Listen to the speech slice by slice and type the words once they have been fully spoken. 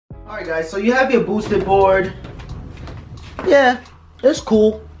Alright guys, so you have your boosted board. Yeah, it's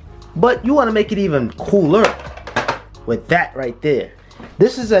cool. But you want to make it even cooler with that right there.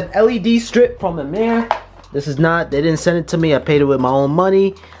 This is an LED strip from the mirror. This is not, they didn't send it to me. I paid it with my own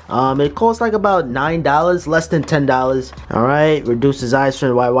money. It costs like about $9, less than $10. Alright, reduces eye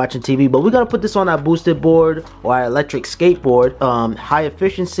strain while watching TV. But we're gonna put this on our boosted board or our electric skateboard. High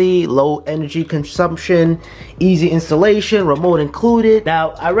efficiency, low energy consumption, easy installation, remote included.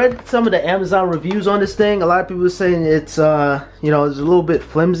 Now, I read some of the Amazon reviews on this thing. A lot of people are saying it's, you know, it's a little bit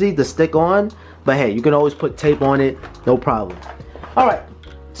flimsy to stick on. But hey, you can always put tape on it, no problem. Alright,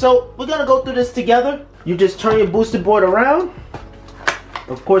 so we're gonna go through this together. You just turn your boosted board around.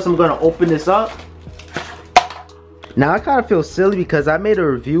 Of course, I'm gonna open this up. Now I kind of feel silly because I made a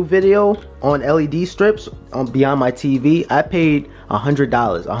review video on LED strips on Beyond My TV. I paid $100,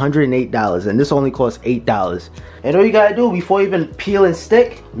 $108, and this only costs $8. And all you gotta do before you even peel and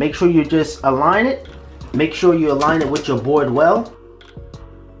stick, make sure you just align it. Make sure you align it with your board well.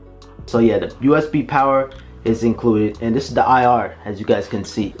 So yeah, the USB power is included, and this is the IR, as you guys can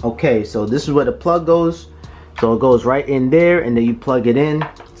see. Okay, so this is where the plug goes. So it goes right in there, and then you plug it in.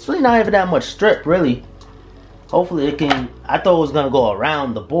 It's really not even that much strip, really. Hopefully it can, I thought it was gonna go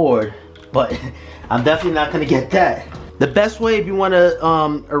around the board, but I'm definitely not gonna get that. The best way, if you wanna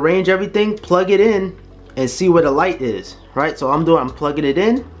arrange everything, plug it in and see where the light is, right? So I'm plugging it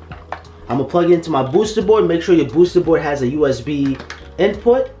in. I'm gonna plug it into my booster board. Make sure your booster board has a USB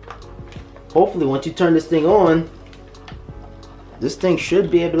input. Hopefully once you turn this thing on, this thing should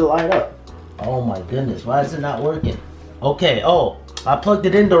be able to light up. Oh my goodness, why is it not working? Okay, oh, I plugged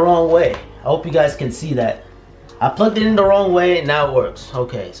it in the wrong way. I hope you guys can see that. I plugged it in the wrong way and now it works.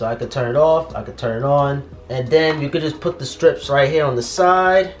 Okay, so I could turn it off, I could turn it on, and then you could just put the strips right here on the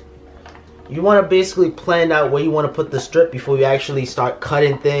side. You want to basically plan out where you want to put the strip before you actually start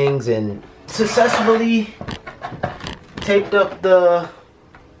cutting things, and successfully taped up the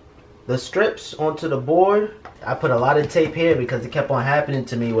strips onto the board. I put a lot of tape here because it kept on happening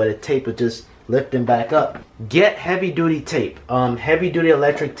to me where the tape would just lifting back up. Get heavy duty tape. Heavy duty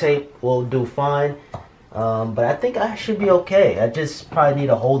electric tape will do fine. But I think I should be okay. I just probably need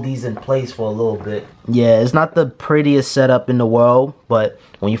to hold these in place for a little bit. Yeah, it's not the prettiest setup in the world, but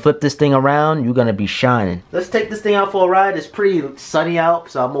when you flip this thing around, you're gonna be shining. Let's take this thing out for a ride. It's pretty sunny out,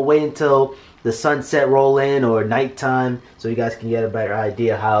 so I'm gonna wait until the sunset roll in or nighttime so you guys can get a better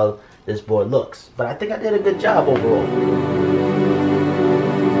idea how this board looks. But I think I did a good job overall.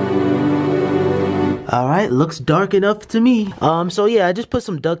 Alright, looks dark enough to me. So yeah, I just put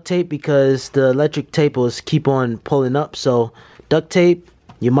some duct tape because the electric tape was keep on pulling up. So duct tape,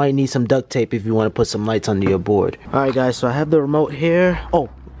 you might need some duct tape if you want to put some lights under your board. Alright guys, so I have the remote here. Oh,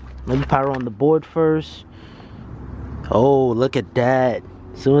 let me power on the board first. Oh, look at that.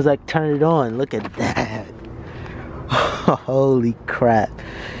 As soon as I turn it on, look at that. Holy crap.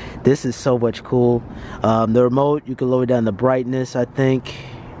 This is so much cool. The remote, you can lower down the brightness, I think.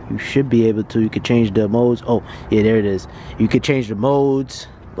 You should be able to. You could change the modes. Oh, yeah, there it is. You could change the modes.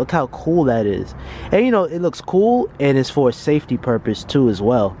 Look how cool that is. And you know, it looks cool, and it's for a safety purpose too as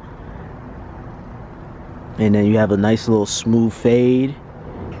well. And then you have a nice little smooth fade.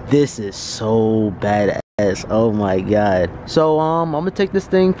 This is so badass. Oh my god. So I'm gonna take this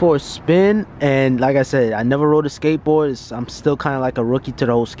thing for a spin, and like I said, I never rode a skateboard. I'm still kind of like a rookie to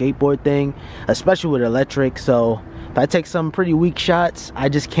the whole skateboard thing, especially with electric. So if I take some pretty weak shots, I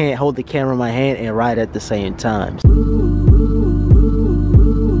just can't hold the camera in my hand and ride at the same time.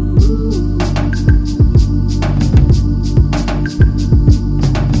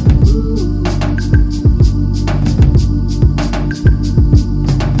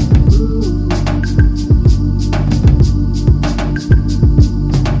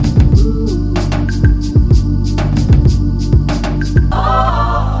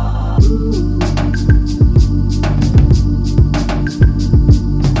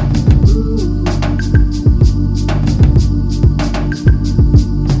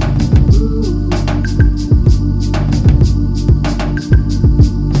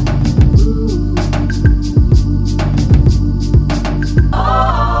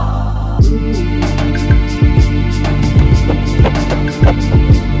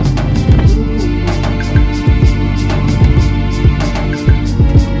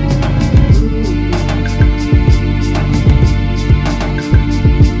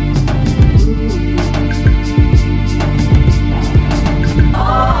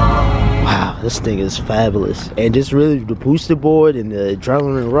 This thing is fabulous, and just really the booster board and the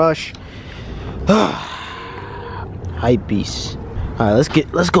adrenaline rush. Hype beast. All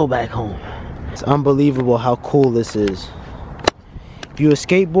right, let's go back home. It's unbelievable how cool this is. If you're a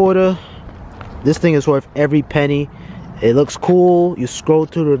skateboarder, this thing is worth every penny. It looks cool. You scroll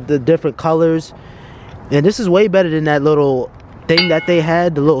through the different colors, and this is way better than that little thing that they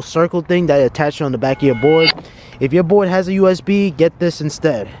had, the little circle thing that attached on the back of your board. If your board has a USB, get this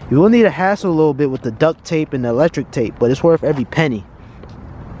instead. You will need to hassle a little bit with the duct tape and the electric tape, but it's worth every penny.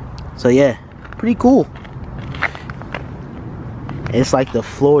 So yeah, pretty cool. It's like the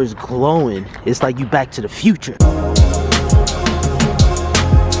floor is glowing. It's like you Back to the Future.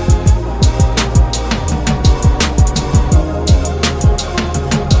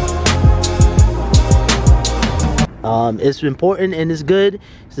 It's important and it's good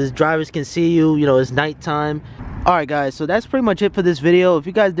since drivers can see you, you know, it's nighttime. Alright guys, so that's pretty much it for this video. If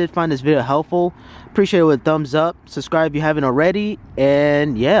you guys did find this video helpful, appreciate it with a thumbs up. Subscribe if you haven't already.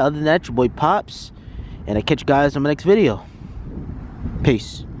 And yeah, other than that, your boy Pops. And I'll catch you guys on my next video.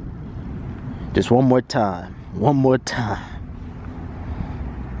 Peace. Just one more time. One more time.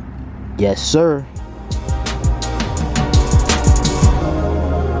 Yes, sir.